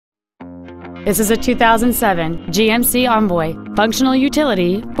This is a 2007 GMC Envoy, functional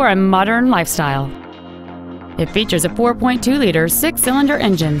utility for a modern lifestyle. It features a 4.2-liter six-cylinder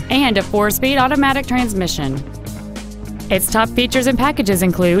engine and a 4-speed automatic transmission. Its top features and packages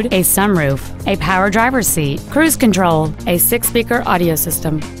include a sunroof, a power driver's seat, cruise control, a 6-speaker audio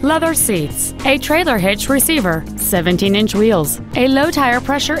system, leather seats, a trailer hitch receiver, 17-inch wheels, a low tire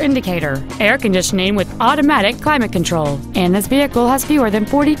pressure indicator, air conditioning with automatic climate control, and this vehicle has fewer than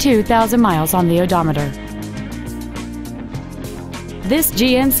 42,000 miles on the odometer. This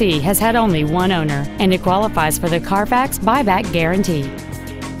GMC has had only one owner, and it qualifies for the Carfax buyback guarantee.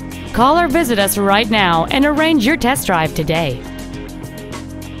 Call or visit us right now and arrange your test drive today.